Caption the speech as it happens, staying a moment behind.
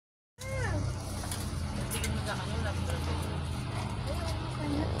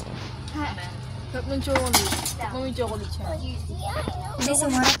Sarap ng chocolate. May chocolate siya. Hindi,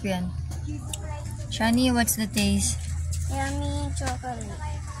 sumarap yan. Seanny, what's the taste? Yummy chocolate.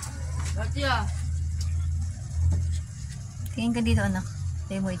 Tingin ka dito, anak.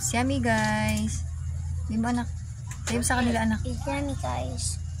 Sabi mo, it's yummy, guys. Di ba, anak? Sabi mo sa kanila, anak. It's yummy,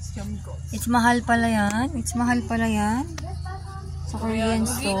 guys. It's mahal pala yan. It's mahal pala yan. Sa Korean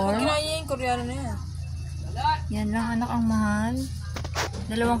store. Kinain yung Koreano na yan. Yan lang, anak, ang mahal.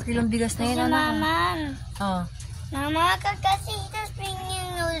 2 kilong bigas na yan, Kasi anak. mama. Oh. Mama, kasi just bring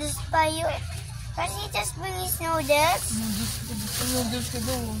yung noodles pa yun. Kasi just bring his noodles. Noodles ka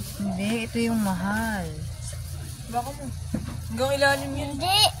daw. Hindi, ito yung mahal. Baka mo. Hanggang ilalim yun.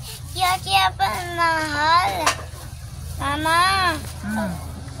 Hindi. Kaya pa mahal. Mama.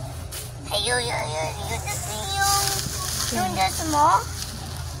 Hey, you just bring yung noodles mo?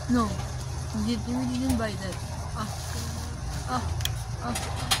 No. We didn't buy that.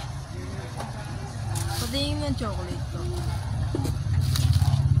 Patingin yung chocolate to.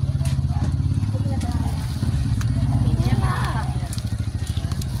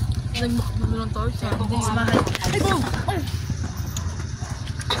 Nagmakbo na lang tayo sa It's mahal. Ay, go!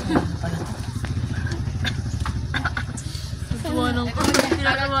 Tinatawanan ko.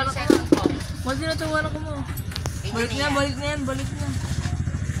 Tinatawanan ko mo. Balik na yan.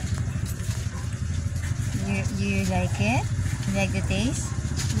 Do you like it? You like the taste?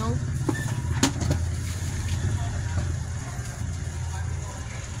 No.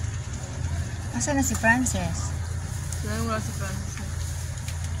 Asan na si Frances? Wala si Francis.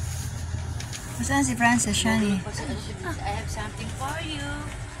 Asan na si Frances, Seanny? I have something for you.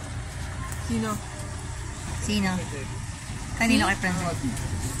 Sino? Sino? Kanino kay Frances?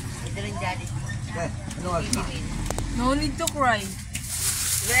 Ito rin daddy. No need to cry.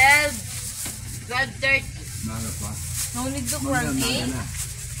 12:30. No need to cry, okay?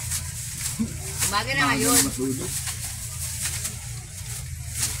 Umaga na ngayon.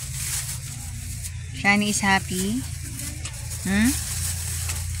 Seanny is happy? Hmm?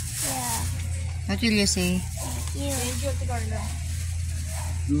 Yeah. What will you say? Thank you. Thank you, Ate Carla.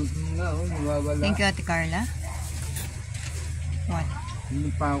 Thank you, Ate Carla. What?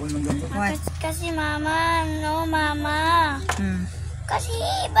 What? Kasi mama, no mama. Kasi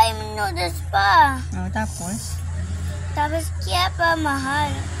iba yung noodles pa. Oh, tapos? Tapos kaya pa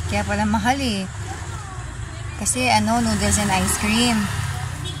mahal. Kaya pala mahal eh. Kasi noodles and ice cream.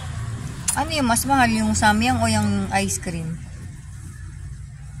 Ano yung mas mahal? Yung samyang o yung ice cream?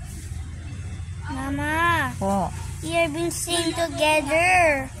 Mama, Po. we have been singing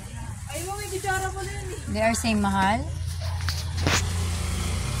together. Ay, mo may kutsara pa na yan eh. They are same mahal?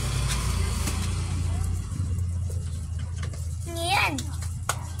 Yan.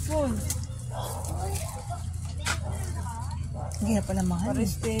 Phone. Hindi na pala mahal. Para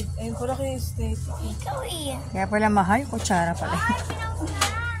state. Ayun pala kayo state. Ikaw eh. Kaya pala mahal. Kutsara pala.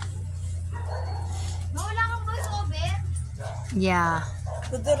 Wala kang voice over? Yeah.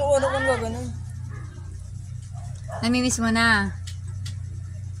 Pero ano kung gaganon? Namimiss mo na.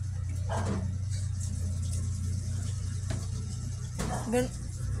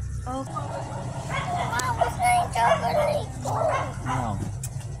 Oh. Tapos na yung chocolate ko.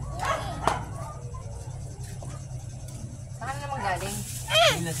 Saan naman galing?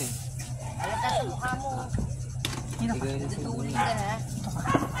 Alata sa mukha mo. Tutulin ka na.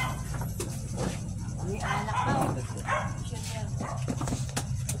 Uy, anak ka.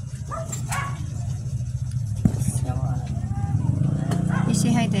 You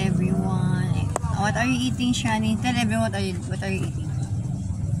say hi to everyone. What are you eating, Seanny? Tell everyone what are you eating. What are you eating?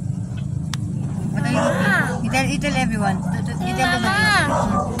 You tell everyone. You tell them.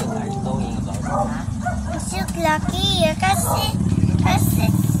 Kasi lucky.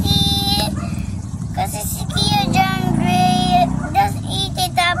 Kasi si Kia John Gray just eat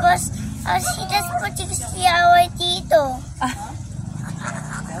it tapos he just put it si away tito.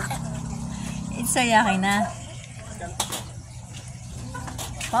 It's so yaki na.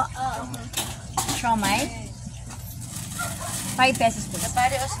 Po? Siomay? 5 pesos po. Sa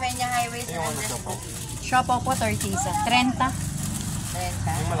pare Osmeña Highway sa Andres po. Siopaw po, 30 isa. 30. 30.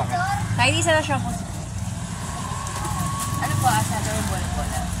 Kahit isa na siopaw. Ano po, asado yung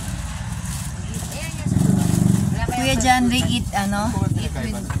bola-bola? Ayan yung sa dulo. Kuya John, they eat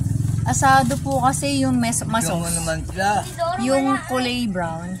with asado po kasi yung masos. Yung kulay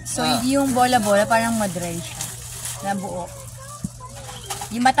brown. So, yung bola-bola parang madry siya. Na buo.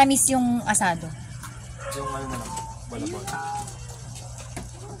 Yung matamis yung asado. Yung bola-bola.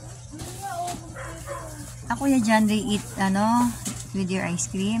 Kuya John, they eat with your ice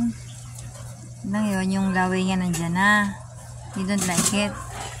cream. Lang yun, yung laway niya nandyan na. You don't like it?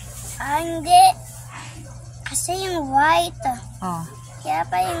 Hindi. Kasi yung white. Oh. Kaya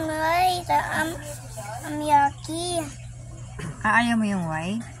pa yung white. Yucky. Ayaw mo yung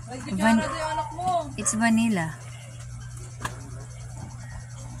white? It's vanilla.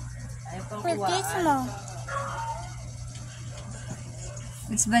 Taste mo.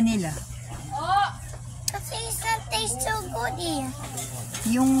 It's vanilla. Kasi it's not taste so good eh.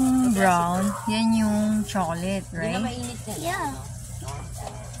 Yung brown, yan yung chocolate, right? Yeah.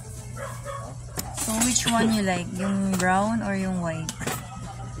 So which one you like? Yung brown or yung white?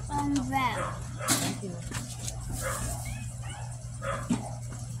 Brown.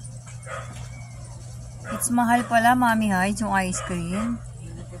 It's mahal pala, Mami Hyde, yung ice cream.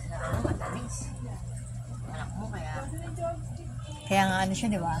 Kaya nga ano siya,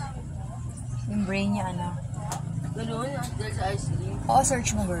 di ba? Yung brain niya, ano? Ganun, dahil sa ice cream. Oo,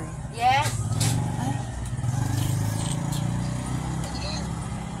 search mo, girl. Yes.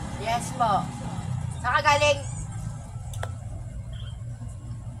 Yes po. Saan ka galing?